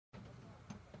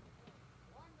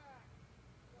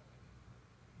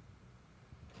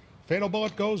Fatal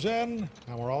Bullet goes in,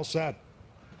 and we're all set.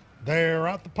 They're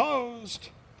at the post.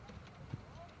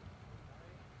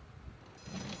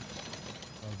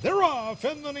 They're off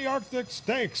in the Nearctic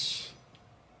Stakes.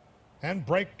 And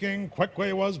breaking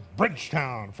quickly was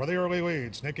Bridgetown for the early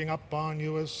lead. Sneaking up on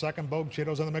you is second. Bogue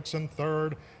Cheeto's in the mix in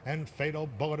third. And Fatal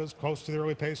Bullet is close to the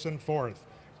early pace in fourth.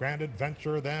 Grand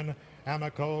Adventure, then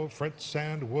Amico, Fritz,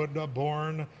 and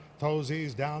Woodbine.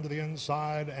 Tozzi's down to the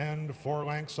inside and 4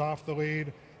 lengths off the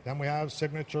lead. Then we have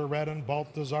Signature Red and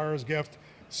Balthazar's Gift,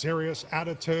 Serious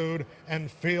Attitude,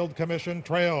 and Field Commission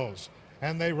Trails.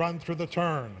 And they run through the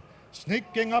turn.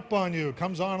 Sneaking up on you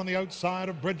comes on the outside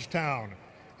of Bridgetown.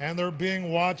 And they're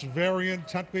being watched very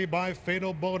intently by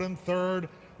Fatal Bullet in third.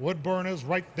 Woodbine is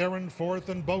right there in fourth,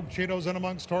 and Bogue Cheeto's in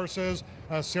amongst horses.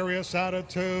 A Serious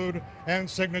Attitude and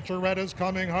Signature Red is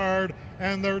coming hard,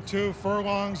 and they're 2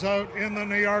 furlongs out in the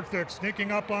Nearctic.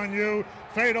 Sneaking up on you,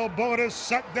 Fatal Bullet is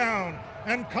set down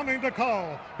and coming to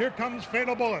call. Here comes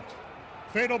Fatal Bullet.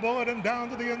 Fatal Bullet, and down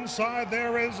to the inside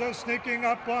there is a sneaking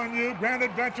up on you Grand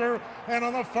Adventure, and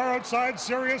on the far outside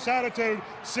Serious Attitude.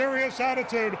 Serious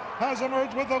Attitude has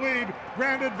emerged with the lead.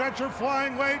 Grand Adventure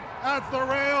flying late at the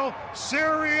rail.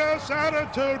 Serious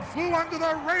Attitude flew under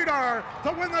the radar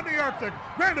to win the Nearctic.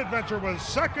 Grand Adventure was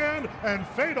second and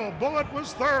Fatal Bullet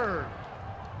was third.